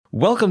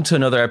Welcome to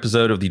another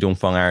episode of the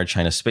Dongfang Hour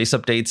China Space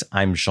Updates.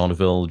 I'm Jean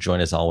Deville,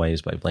 joined as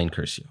always by Blaine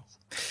Curcio.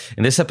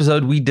 In this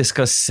episode, we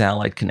discuss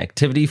satellite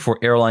connectivity for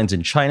airlines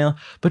in China,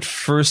 but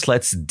first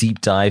let's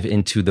deep dive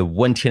into the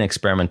Wentian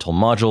experimental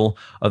module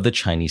of the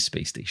Chinese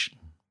space station.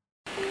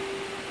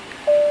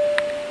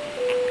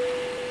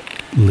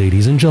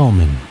 Ladies and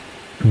gentlemen,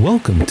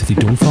 welcome to the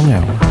Dongfang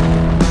Hour.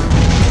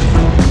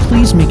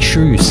 Please make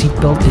sure your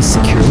seatbelt is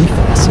securely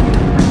fastened.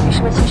 女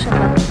士们、先生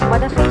们，我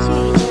们的飞机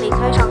已经离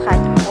开上海，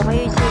我们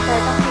预计在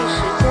当地时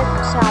间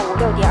下午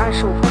6点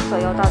25分左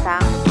右到达。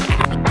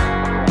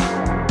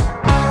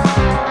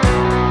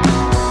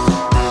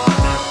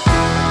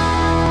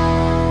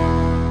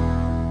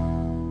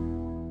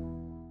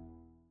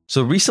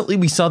So recently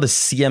we saw the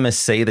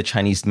CMSA, the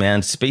Chinese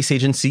Manned Space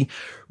Agency,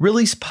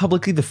 release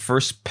publicly the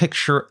first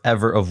picture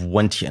ever of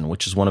Wentian,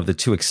 which is one of the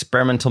two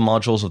experimental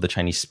modules of the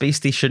Chinese space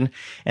station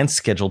and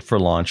scheduled for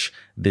launch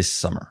this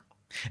summer.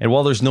 And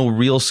while there's no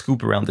real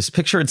scoop around this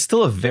picture, it's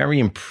still a very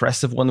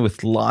impressive one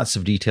with lots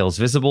of details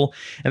visible.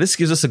 And this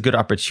gives us a good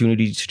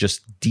opportunity to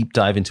just deep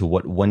dive into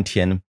what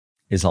Wentian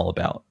is all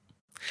about.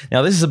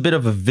 Now, this is a bit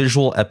of a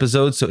visual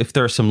episode, so if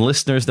there are some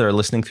listeners that are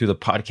listening through the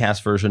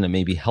podcast version, it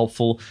may be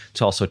helpful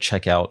to also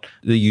check out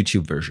the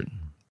YouTube version.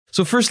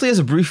 So firstly, as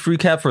a brief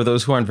recap for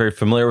those who aren't very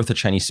familiar with the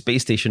Chinese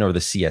space station or the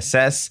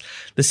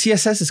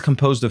CSS is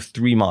composed of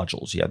three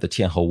modules. You have the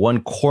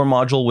Tianhe-1 core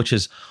module, which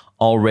is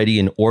already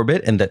in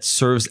orbit and that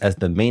serves as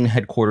the main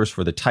headquarters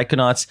for the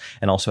taikonauts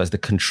and also as the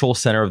control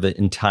center of the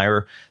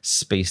entire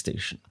space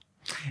station.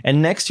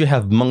 And next you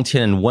have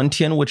Mengtian and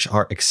Wentian, which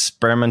are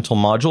experimental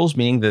modules,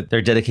 meaning that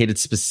they're dedicated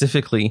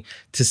specifically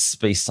to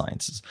space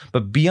sciences.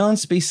 But beyond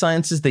space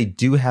sciences, they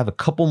do have a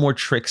couple more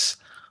tricks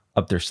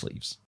up their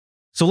sleeves.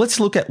 So let's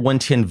look at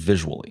Wentian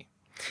visually.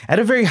 At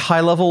a very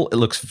high level, it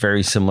looks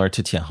very similar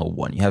to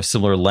Tianhe-1. You have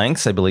similar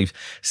lengths, I believe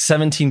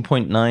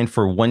 17.9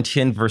 for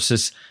Wentian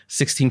versus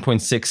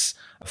 16.6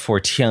 for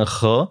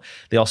Tianhe.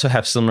 They also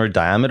have similar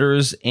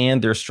diameters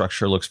and their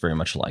structure looks very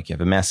much alike. You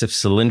have a massive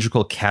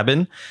cylindrical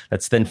cabin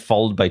that's then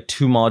followed by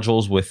two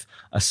modules with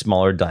a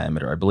smaller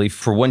diameter. I believe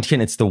for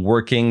Wentian, it's the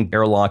working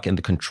airlock and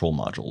the control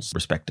modules,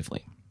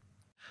 respectively.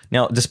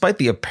 Now, despite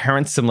the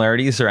apparent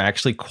similarities, there are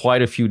actually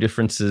quite a few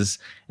differences,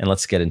 and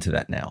let's get into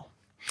that now.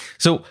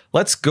 So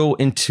let's go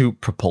into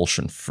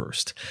propulsion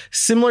first.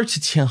 Similar to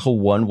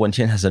Tianhe-1,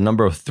 Wentian has a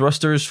number of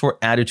thrusters for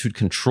attitude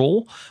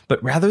control,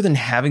 but rather than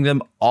having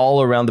them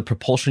all around the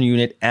propulsion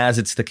unit as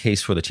it's the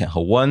case for the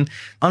Tianhe-1,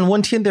 on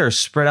Wentian they are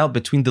spread out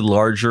between the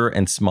larger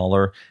and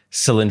smaller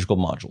cylindrical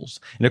modules.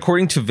 And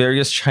according to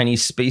various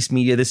Chinese space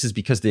media, this is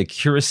because the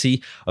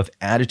accuracy of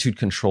attitude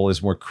control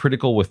is more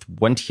critical with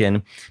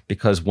Wentian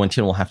because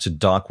Wentian will have to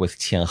dock with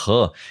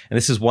Tianhe. And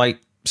this is why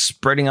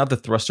spreading out the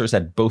thrusters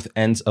at both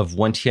ends of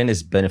Wentian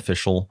is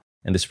beneficial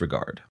in this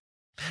regard.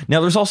 Now,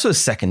 there's also a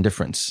second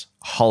difference,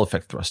 Hall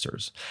effect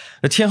thrusters.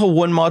 The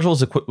Tianhe-1 module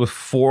is equipped with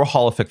 4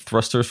 Hall effect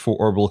thrusters for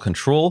orbital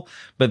control,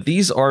 but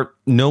these are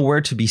nowhere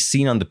to be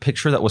seen on the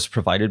picture that was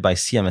provided by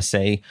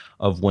CMSA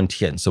of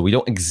Wentian. So we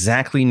don't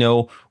exactly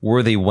know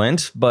where they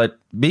went, but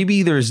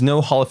maybe there's no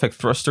Hall effect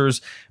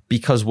thrusters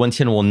because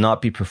Wentian will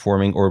not be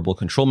performing orbital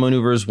control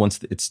maneuvers once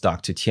it's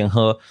docked to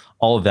Tianhe.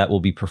 All of that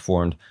will be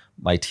performed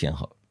by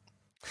Tianhe.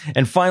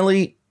 And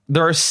finally,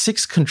 there are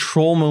 6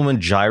 control moment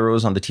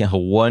gyros on the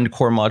Tianhe-1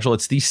 core module.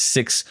 It's these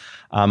 6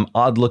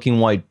 odd-looking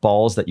white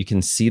balls that you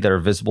can see that are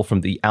visible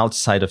from the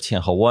outside of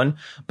Tianhe-1,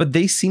 but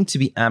they seem to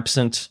be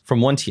absent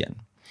from Wentian.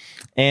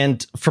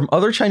 And from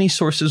other Chinese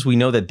sources, we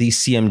know that these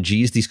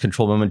CMGs, these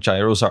control moment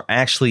gyros, are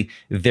actually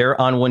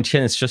there on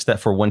Wentian. It's just that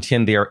for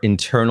Wentian, they are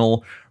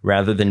internal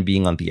rather than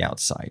being on the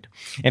outside.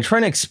 And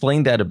trying to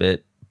explain that a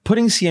bit,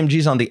 putting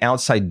CMGs on the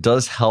outside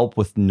does help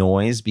with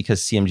noise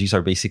because CMGs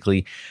are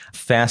basically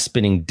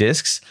fast-spinning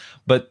disks,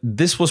 but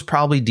this was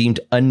probably deemed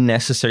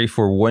unnecessary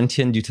for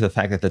Wentian due to the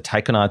fact that the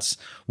taikonauts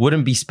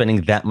wouldn't be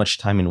spending that much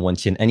time in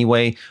Wentian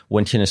anyway.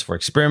 Wentian is for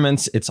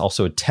experiments. It's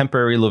also a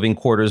temporary living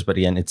quarters, but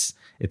again, it's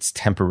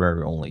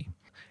temporary only.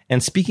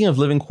 And speaking of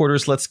living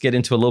quarters, let's get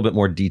into a little bit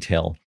more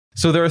detail.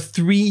 So there are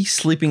 3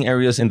 sleeping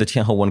areas in the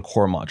Tianhe-1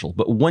 core module,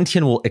 but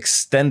Wentian will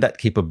extend that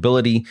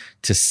capability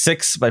to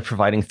 6 by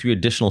providing 3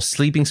 additional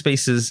sleeping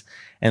spaces,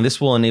 and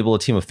this will enable a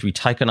team of 3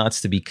 taikonauts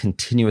to be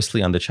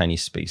continuously on the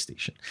Chinese space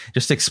station.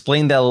 Just to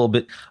explain that a little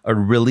bit, a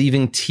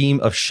relieving team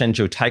of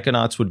Shenzhou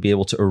taikonauts would be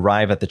able to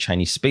arrive at the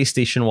Chinese space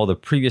station while the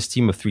previous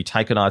team of 3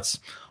 taikonauts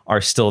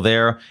are still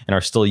there and are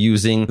still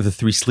using the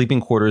 3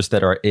 sleeping quarters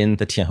that are in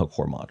the Tianhe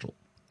core module.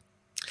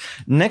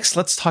 Next,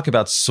 let's talk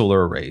about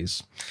solar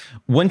arrays.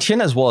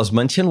 Wentian as well as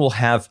Mengtian will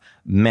have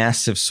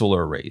massive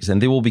solar arrays, and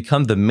they will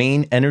become the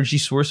main energy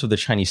source of the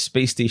Chinese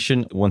space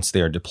station once they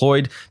are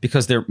deployed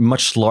because they're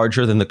much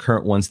larger than the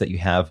current ones that you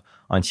have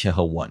on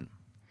Tianhe-1.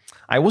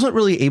 I wasn't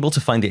really able to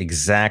find the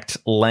exact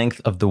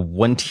length of the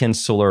Wentian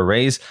solar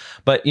arrays,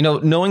 but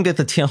knowing that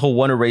the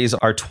Tianhe-1 arrays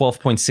are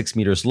 12.6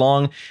 meters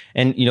long,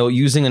 and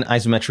using an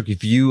isometric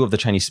view of the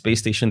Chinese space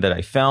station that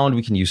I found,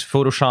 we can use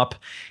Photoshop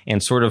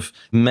and sort of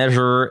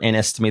measure and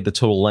estimate the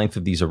total length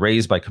of these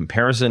arrays by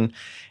comparison.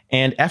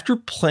 And after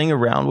playing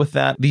around with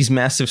that, these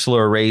massive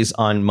solar arrays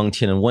on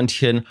Mengtian and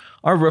Wentian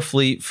are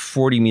roughly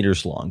 40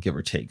 meters long, give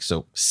or take,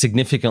 so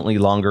significantly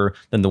longer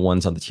than the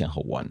ones on the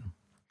Tianhe 1.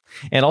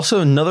 And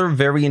also another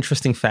very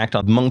interesting fact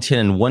on Mengtian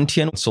and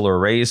Wentian solar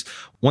arrays,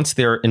 once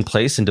they're in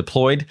place and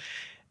deployed,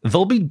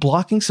 they'll be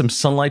blocking some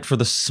sunlight for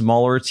the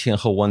smaller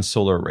Tianhe 1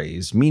 solar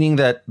arrays, meaning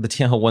that the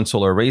Tianhe 1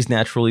 solar arrays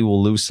naturally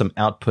will lose some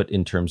output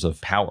in terms of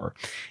power.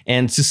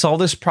 And to solve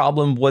this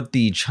problem, what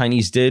the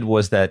Chinese did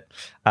was that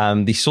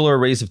the solar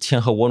arrays of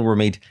Tianhe 1 were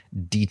made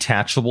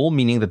detachable,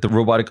 meaning that the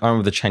robotic arm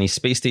of the Chinese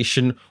space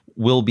station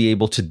will be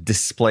able to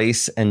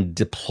displace and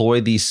deploy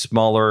these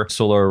smaller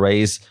solar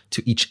arrays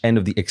to each end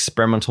of the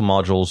experimental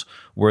modules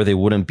where they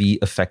wouldn't be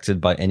affected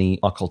by any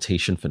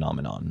occultation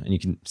phenomenon. And you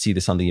can see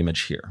this on the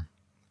image here.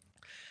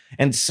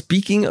 And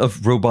speaking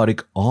of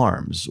robotic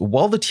arms,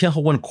 while the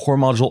Tianhe 1 core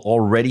module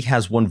already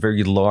has one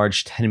very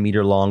large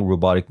 10-meter long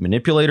robotic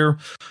manipulator,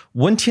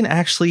 Wentian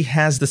actually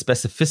has the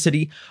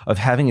specificity of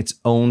having its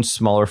own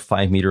smaller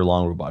 5-meter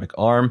long robotic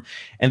arm.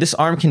 And this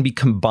arm can be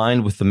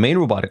combined with the main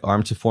robotic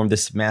arm to form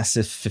this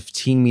massive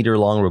 15-meter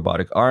long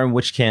robotic arm,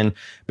 which can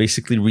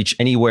basically reach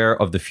anywhere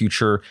of the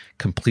future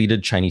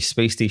completed Chinese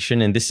space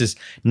station. And this is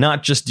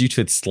not just due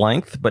to its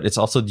length, but it's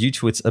also due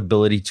to its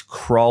ability to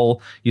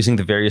crawl using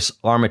the various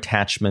arm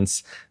attachments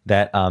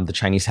that the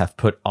Chinese have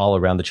put all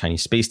around the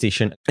Chinese space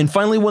station. And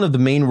finally, one of the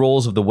main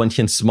roles of the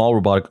Wentian small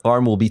robotic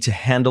arm will be to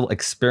handle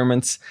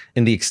experiments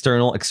in the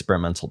external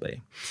experimental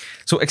bay.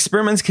 So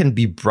experiments can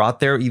be brought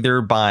there either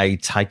by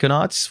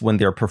taikonauts when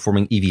they're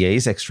performing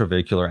EVAs,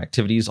 extravehicular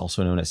activities,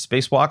 also known as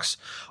spacewalks,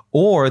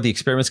 or the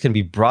experiments can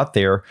be brought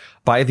there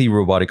by the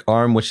robotic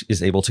arm, which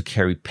is able to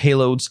carry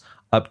payloads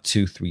up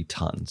to 3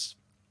 tons.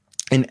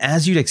 And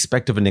as you'd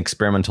expect of an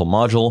experimental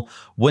module,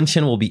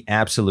 Wentian will be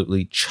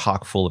absolutely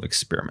chock full of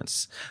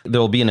experiments.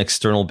 There will be an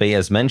external bay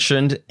as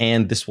mentioned,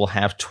 and this will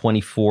have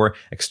 24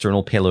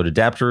 external payload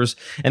adapters.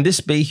 And this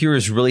bay here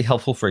is really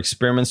helpful for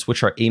experiments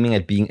which are aiming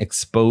at being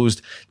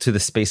exposed to the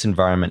space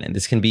environment. And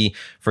this can be,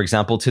 for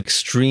example, to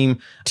extreme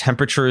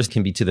temperatures,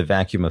 can be to the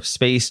vacuum of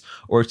space,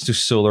 or to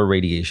solar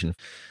radiation.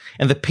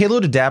 And the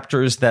payload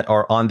adapters that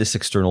are on this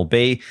external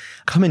bay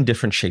come in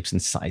different shapes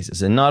and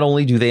sizes. And not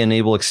only do they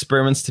enable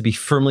experiments to be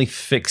firmly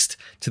fixed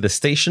to the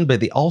station, but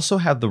they also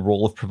have the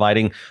role of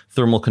providing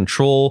thermal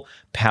control,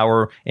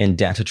 power, and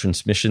data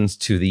transmissions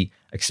to the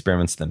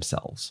experiments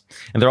themselves.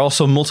 And there are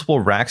also multiple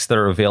racks that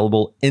are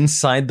available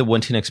inside the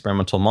Wentian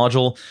experimental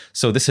module.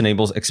 So this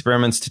enables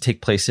experiments to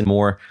take place in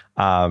more,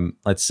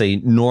 let's say,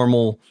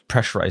 normal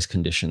pressurized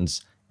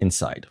conditions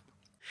inside.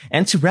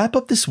 And to wrap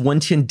up this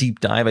Wentian deep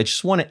dive, I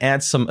just want to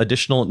add some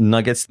additional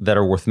nuggets that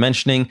are worth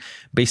mentioning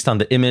based on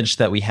the image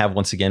that we have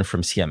once again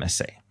from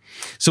CMSA.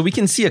 So we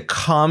can see a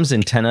comms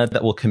antenna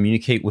that will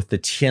communicate with the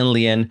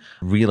Tianlian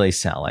relay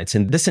satellites.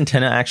 And this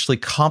antenna actually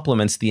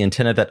complements the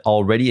antenna that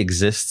already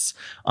exists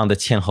on the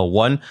Tianhe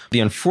 1. The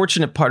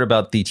unfortunate part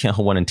about the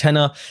Tianhe 1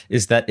 antenna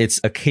is that it's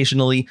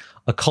occasionally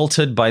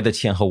occulted by the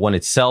Tianhe 1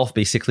 itself.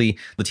 Basically,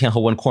 the Tianhe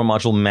 1 core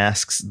module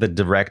masks the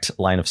direct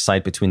line of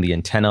sight between the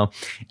antenna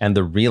and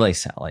the relay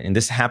satellite. And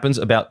this happens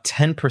about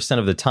 10%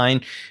 of the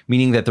time,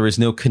 meaning that there is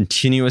no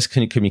continuous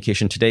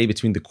communication today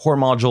between the core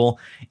module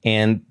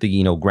and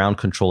the ground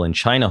control in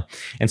China.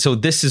 And so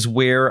this is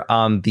where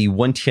the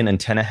Wentian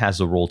antenna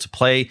has a role to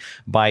play.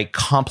 By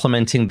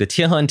complementing the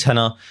Tianhe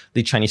antenna,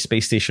 the Chinese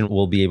space station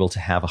will be able to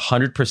have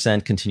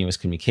 100% continuous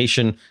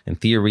communication, in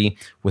theory,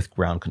 with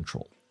ground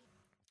control.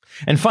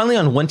 And finally,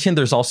 on Wentian,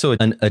 there's also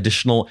an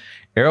additional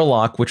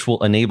airlock, which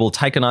will enable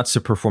taikonauts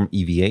to perform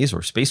EVAs or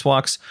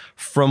spacewalks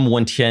from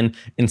Wentian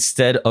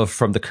instead of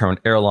from the current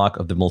airlock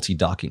of the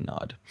multi-docking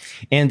nod.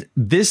 And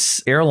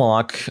this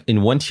airlock in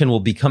Wentian will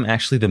become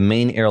actually the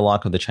main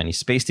airlock of the Chinese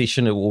space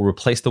station. It will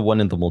replace the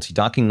one in the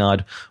multi-docking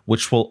nod,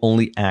 which will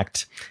only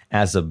act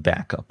as a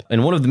backup.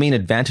 And one of the main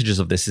advantages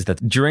of this is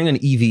that during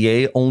an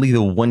EVA, only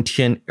the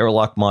Wentian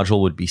airlock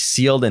module would be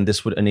sealed, and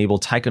this would enable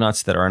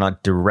taikonauts that are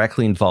not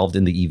directly involved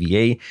in the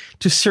EVA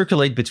to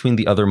circulate between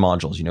the other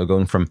modules,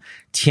 going from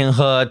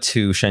Tianhe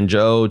to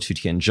Shenzhou to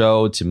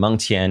Tianzhou to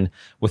Mengtian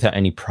without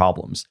any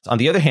problems. On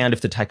the other hand,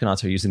 if the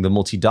taikonauts are using the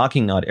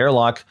multi-docking nod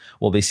airlock,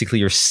 well, basically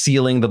you're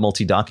sealing the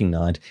multi-docking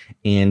nod,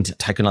 and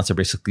taikonauts are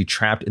basically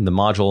trapped in the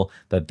module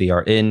that they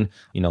are in,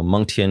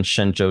 Mengtian,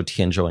 Shenzhou,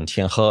 Tianzhou, and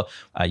Tianhe,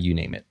 you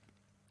name it.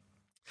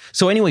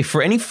 So anyway,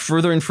 for any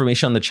further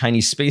information on the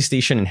Chinese space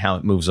station and how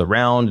it moves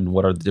around and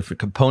what are the different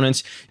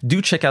components,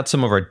 do check out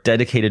some of our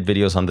dedicated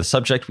videos on the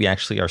subject. We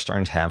actually are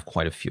starting to have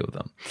quite a few of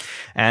them.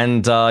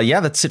 And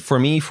that's it for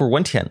me for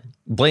Wentian.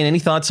 Blaine, any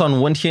thoughts on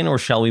Wentian, or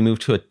shall we move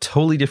to a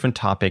totally different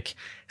topic,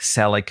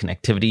 satellite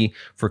connectivity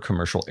for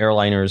commercial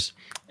airliners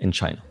in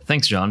China.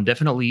 Thanks, John.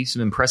 Definitely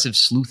some impressive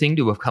sleuthing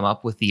to have come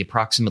up with the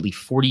approximately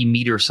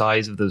 40-meter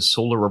size of those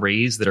solar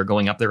arrays that are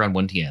going up there on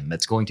Wentian.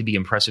 That's going to be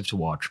impressive to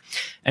watch.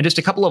 And just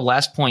a couple of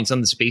last points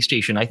on the space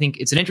station. I think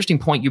it's an interesting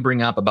point you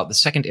bring up about the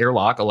second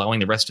airlock allowing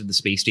the rest of the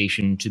space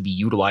station to be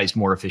utilized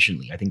more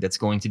efficiently. I think that's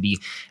going to be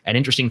an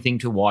interesting thing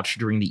to watch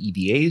during the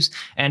EVAs.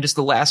 And just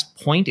the last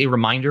point, a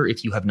reminder,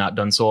 if you have not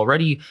done so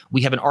already,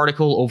 we have an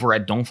article over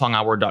at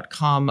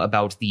dongfanghour.com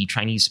about the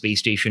Chinese space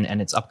station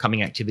and its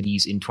upcoming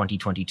activities in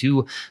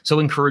 2022. So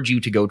encourage you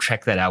to go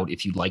check that out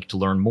if you'd like to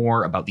learn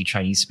more about the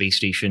Chinese space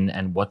station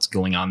and what's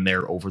going on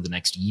there over the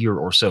next year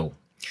or so.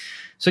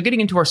 So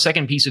getting into our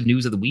second piece of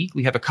news of the week,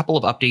 we have a couple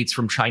of updates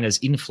from China's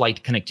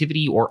in-flight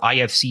connectivity or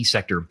IFC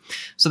sector.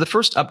 So the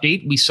first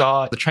update, we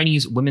saw the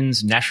Chinese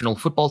women's national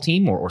football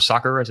team, or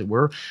soccer as it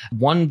were,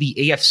 won the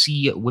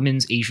AFC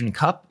Women's Asian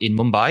Cup in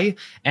Mumbai.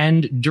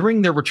 And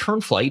during their return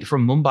flight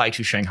from Mumbai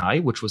to Shanghai,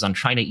 which was on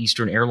China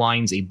Eastern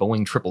Airlines, a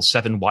Boeing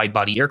 777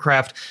 wide-body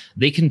aircraft,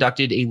 they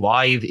conducted a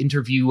live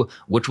interview,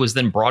 which was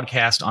then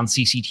broadcast on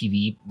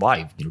CCTV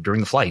live,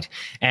 during the flight.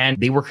 And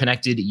they were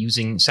connected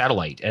using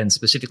satellite, and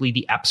specifically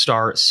the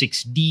APSTAR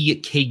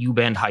 6D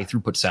Ku-band high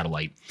throughput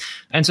satellite.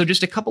 And so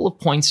just a couple of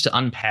points to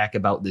unpack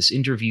about this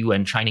interview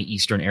and China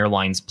Eastern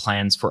Airlines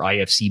plans for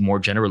IFC more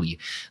generally.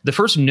 The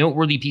first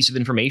noteworthy piece of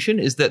information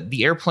is that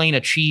the airplane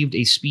achieved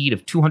a speed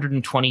of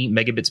 220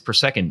 megabits per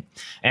second.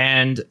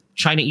 And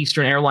China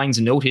Eastern Airlines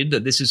noted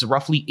that this is a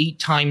roughly 8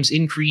 times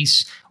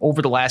increase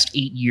over the last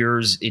 8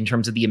 years in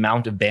terms of the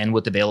amount of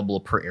bandwidth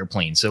available per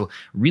airplane. So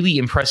really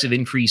impressive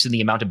increase in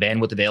the amount of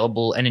bandwidth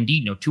available. And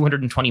indeed,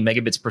 220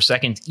 megabits per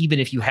second, even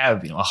if you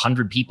have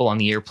 100 people on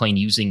the airplane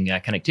using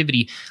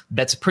connectivity,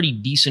 that's pretty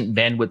decent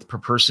bandwidth per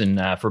person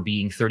for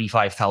being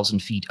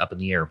 35,000 feet up in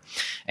the air.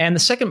 And the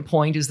second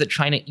point is that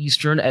China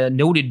Eastern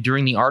noted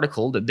during the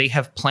article that they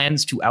have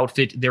plans to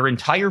outfit their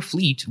entire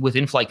fleet with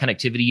in-flight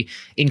connectivity,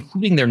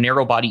 including their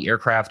narrow-body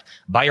aircraft,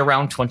 by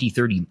around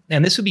 2030.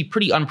 And this would be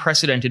pretty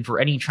unprecedented for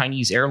any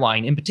Chinese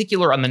airline, in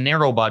particular on the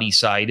narrow-body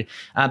side,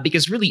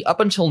 because really up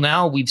until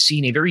now, we've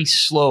seen a very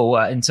slow,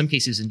 in some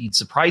cases indeed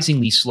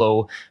surprisingly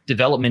slow,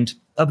 development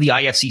of the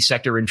IFC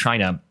sector in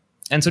China.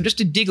 And so just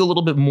to dig a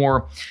little bit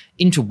more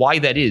into why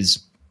that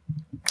is,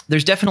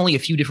 there's definitely a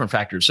few different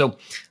factors. So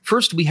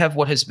first, we have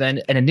what has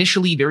been an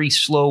initially very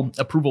slow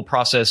approval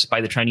process by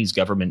the Chinese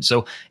government.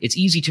 So it's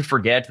easy to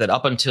forget that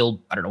up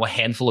until, a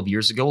handful of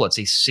years ago, let's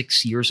say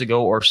 6 years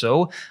ago or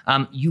so,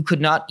 you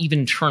could not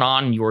even turn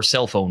on your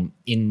cell phone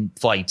in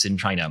flights in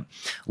China.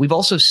 We've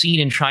also seen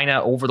in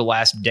China over the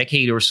last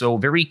decade or so,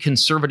 very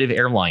conservative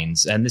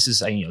airlines. And this is,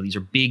 these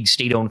are big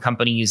state-owned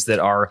companies that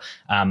are,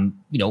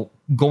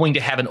 going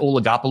to have an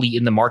oligopoly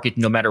in the market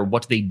no matter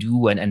what they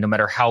do and no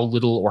matter how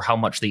little or how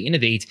much they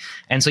innovate.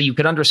 And so you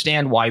can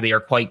understand why they are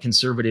quite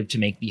conservative to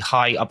make the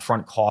high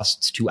upfront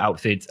costs to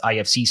outfit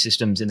IFC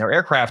systems in their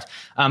aircraft.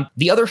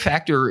 The other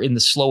factor in the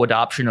slow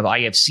adoption of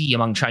IFC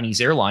among Chinese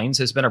airlines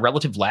has been a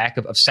relative lack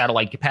of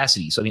satellite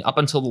capacity. So up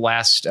until the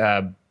last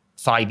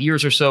 5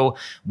 years or so,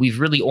 we've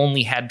really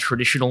only had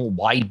traditional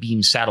wide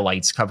beam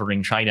satellites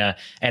covering China,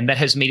 and that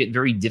has made it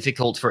very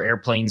difficult for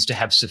airplanes to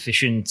have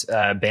sufficient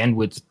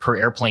bandwidth per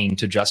airplane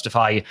to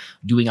justify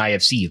doing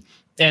IFC.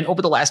 And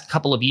over the last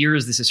couple of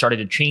years, this has started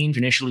to change.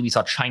 Initially, we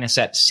saw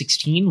ChinaSat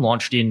 16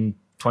 launched in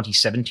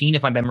 2017,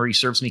 if my memory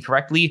serves me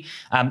correctly,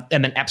 and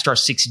then APSTAR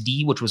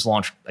 6D, which was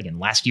launched, again,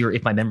 last year,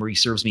 if my memory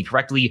serves me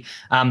correctly.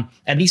 And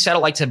these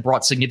satellites have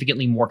brought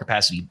significantly more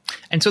capacity.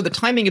 And so the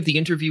timing of the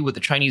interview with the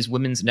Chinese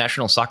women's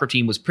national soccer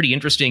team was pretty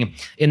interesting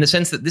in the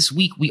sense that this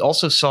week we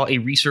also saw a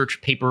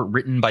research paper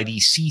written by the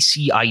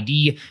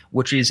CCID,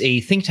 which is a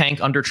think tank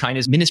under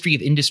China's Ministry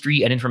of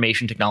Industry and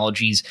Information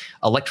Technology's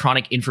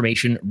Electronic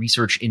Information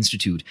Research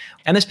Institute.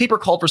 And this paper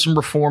called for some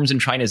reforms in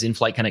China's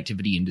in-flight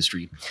connectivity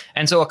industry.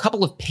 And so a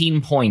couple of pain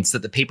points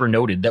that the paper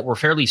noted that were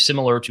fairly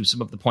similar to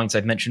some of the points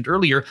I've mentioned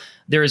earlier.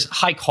 There is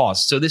high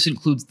cost. So this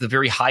includes the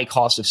very high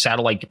cost of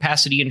satellite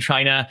capacity in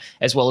China,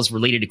 as well as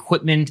related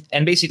equipment,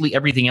 and basically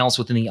everything else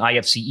within the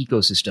IFC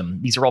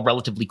ecosystem. These are all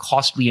relatively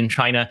costly in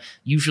China,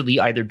 usually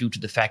either due to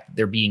the fact that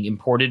they're being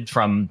imported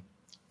from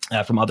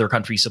other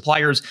countries'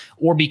 suppliers,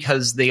 or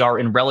because they are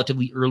in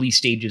relatively early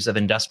stages of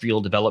industrial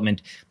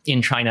development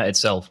in China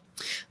itself.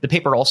 The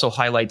paper also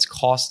highlights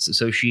costs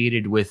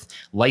associated with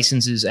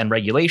licenses and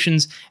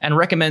regulations and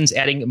recommends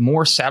adding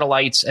more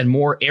satellites and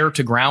more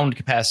air-to-ground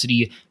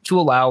capacity to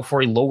allow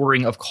for a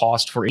lowering of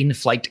cost for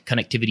in-flight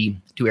connectivity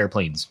to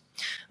airplanes.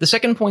 The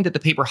second point that the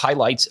paper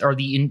highlights are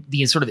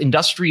the sort of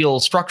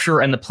industrial structure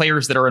and the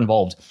players that are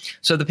involved.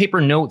 So the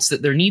paper notes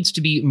that there needs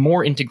to be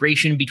more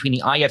integration between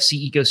the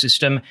IFC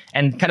ecosystem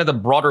and kind of the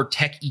broader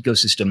tech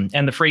ecosystem.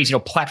 And the phrase,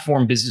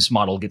 platform business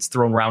model gets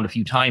thrown around a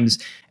few times.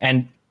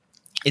 And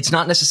it's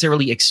not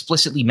necessarily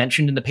explicitly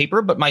mentioned in the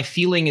paper, but my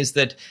feeling is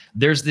that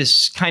there's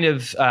this kind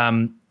of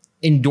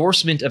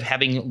endorsement of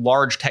having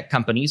large tech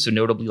companies, so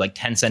notably like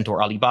Tencent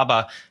or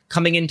Alibaba,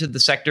 coming into the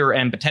sector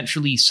and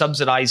potentially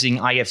subsidizing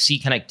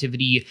IFC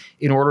connectivity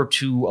in order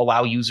to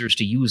allow users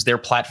to use their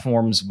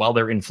platforms while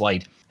they're in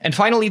flight. And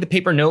finally, the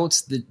paper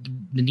notes the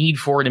need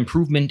for an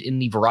improvement in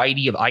the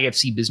variety of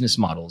IFC business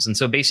models. And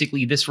so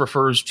basically this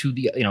refers to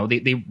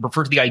they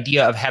refer to the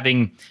idea of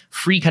having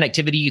free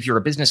connectivity if you're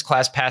a business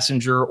class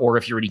passenger, or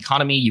if you're an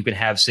economy, you can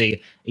have,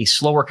 say, a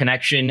slower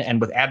connection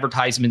and with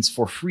advertisements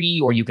for free,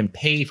 or you can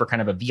pay for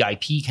kind of a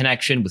VIP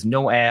connection with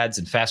no ads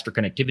and faster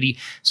connectivity.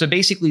 So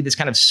basically this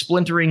kind of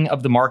splintering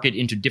of the market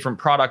into different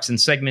products and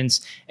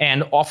segments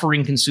and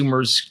offering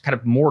consumers kind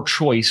of more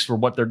choice for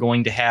what they're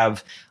going to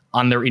have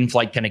on their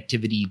in-flight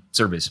connectivity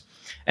service.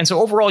 And so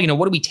overall,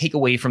 what do we take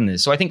away from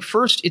this? So I think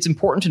first, it's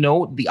important to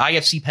note the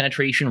IFC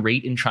penetration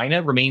rate in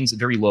China remains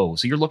very low.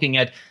 So you're looking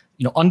at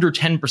under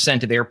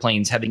 10% of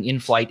airplanes having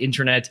in-flight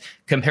internet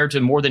compared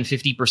to more than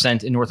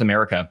 50% in North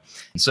America.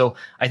 So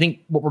I think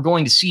what we're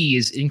going to see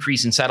is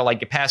increase in satellite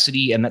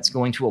capacity, and that's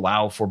going to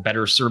allow for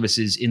better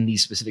services in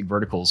these specific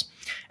verticals.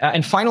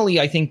 And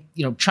finally, I think,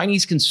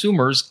 Chinese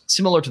consumers,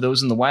 similar to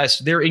those in the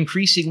West, they're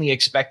increasingly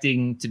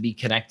expecting to be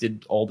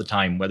connected all the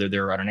time, whether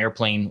they're on an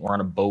airplane or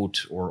on a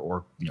boat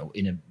or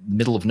in the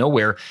middle of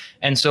nowhere.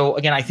 And so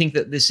again, I think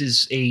that this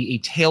is a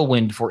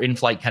tailwind for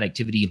in-flight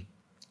connectivity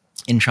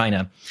in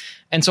China.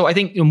 And so I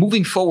think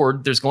moving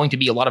forward, there's going to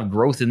be a lot of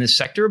growth in this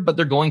sector, but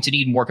they're going to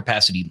need more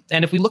capacity.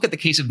 And if we look at the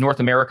case of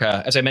North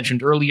America, as I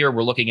mentioned earlier,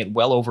 we're looking at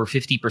well over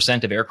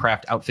 50% of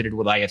aircraft outfitted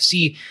with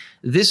IFC.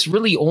 This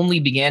really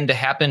only began to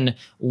happen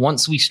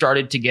once we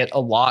started to get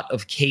a lot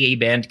of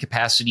Ka-band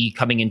capacity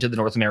coming into the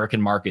North American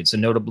markets,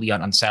 and notably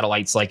on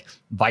satellites like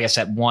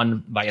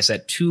Viasat-1,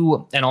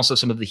 Viasat-2, and also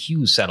some of the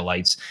Hughes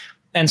satellites.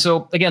 And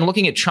so, again,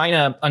 looking at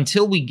China,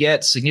 until we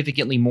get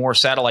significantly more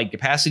satellite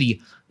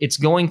capacity, it's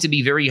going to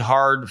be very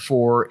hard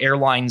for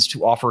airlines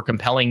to offer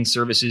compelling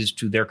services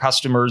to their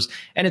customers.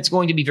 And it's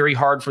going to be very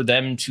hard for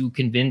them to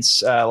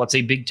convince, let's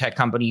say, big tech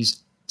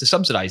companies to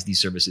subsidize these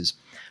services.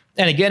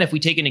 And again, if we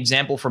take an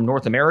example from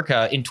North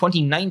America, in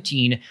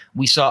 2019,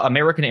 we saw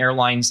American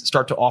Airlines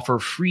start to offer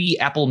free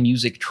Apple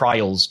Music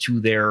trials to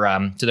their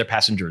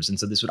passengers. And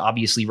so this would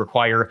obviously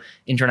require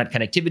internet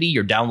connectivity.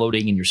 You're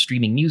downloading and you're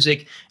streaming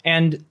music.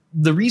 And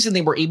the reason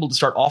they were able to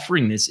start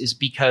offering this is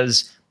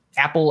because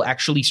Apple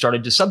actually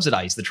started to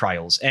subsidize the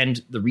trials.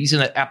 And the reason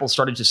that Apple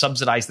started to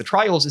subsidize the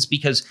trials is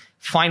because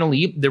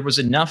finally there was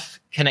enough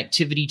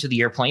connectivity to the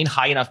airplane,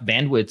 high enough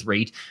bandwidth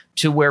rate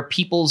to where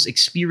people's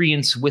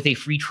experience with a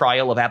free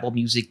trial of Apple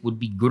Music would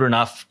be good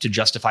enough to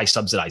justify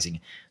subsidizing.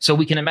 So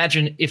we can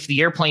imagine if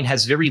the airplane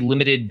has very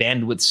limited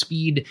bandwidth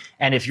speed,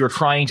 and if you're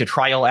trying to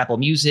trial Apple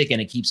Music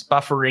and it keeps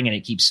buffering and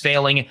it keeps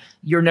failing,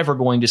 you're never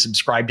going to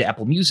subscribe to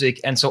Apple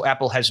Music. And so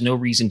Apple has no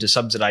reason to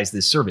subsidize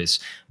this service.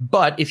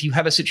 But if you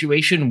have a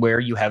situation where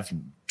you have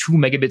 2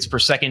 megabits per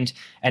second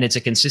and it's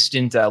a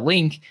consistent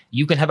link,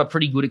 you can have a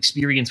pretty good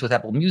experience with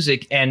Apple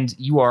Music, and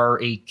you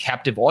are a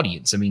captive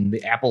audience. I mean,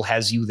 Apple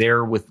has you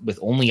there with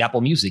only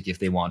Apple Music if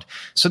they want.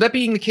 So that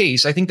being the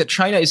case, I think that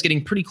China is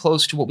getting pretty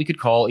close to what we could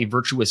call a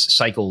virtuous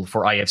cycle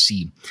for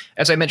IFC.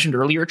 As I mentioned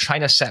earlier,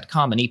 China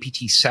Satcom and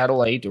APT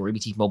Satellite, or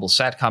APT Mobile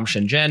Satcom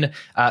Shenzhen,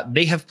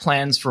 they have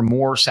plans for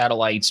more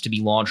satellites to be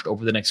launched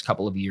over the next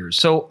couple of years.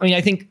 So, I mean,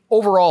 I think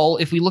overall,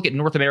 if we look at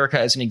North America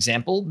as an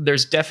example,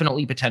 there's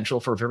definitely potential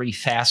for very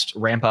fast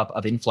ramp up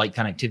of in-flight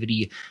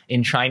connectivity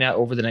in China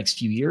over the next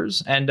few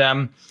years.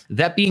 And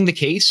that being the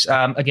case,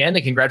 again,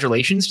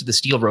 congratulations to the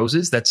Steel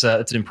Roses. That's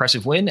an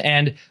impressive win.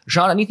 And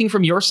Jean, anything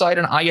from your side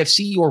on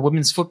IFC or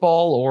women's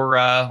football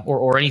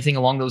or anything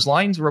along those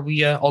lines? Or are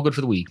we all good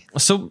for the week?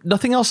 So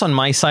nothing else on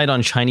my side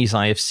on Chinese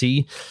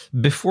IFC.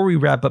 Before we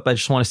wrap up, I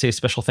just want to say a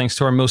special thanks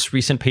to our most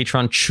recent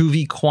patron,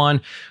 Chuvi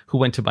Kwan, who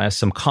went to buy us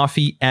some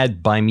coffee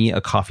at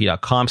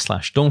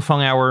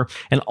buymeacoffee.com/Dongfang Hour.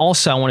 And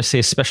also I want to say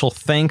a special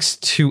thanks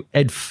to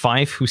Ed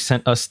Fife, who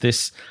sent us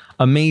this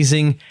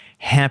amazing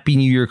Happy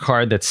New Year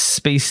card that's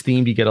space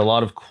themed. You get a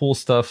lot of cool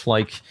stuff,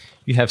 like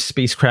you have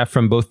spacecraft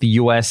from both the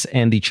US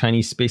and the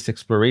Chinese space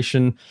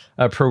exploration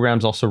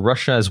programs, also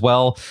Russia as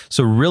well.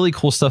 So really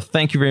cool stuff.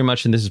 Thank you very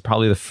much. And this is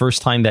probably the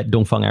first time that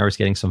Dongfang Hour is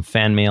getting some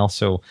fan mail.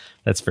 So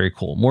that's very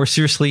cool. More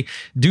seriously,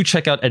 do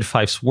check out Ed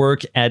Fife's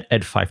work at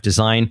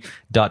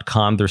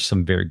ed5design.com. There's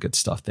some very good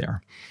stuff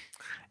there.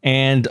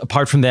 And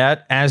apart from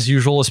that, as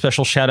usual, a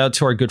special shout out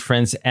to our good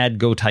friends at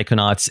Go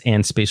Taikonauts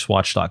and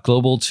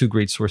Spacewatch.global, two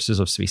great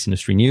sources of space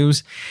industry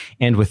news.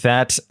 And with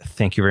that,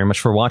 thank you very much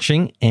for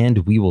watching, and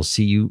we will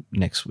see you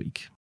next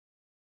week.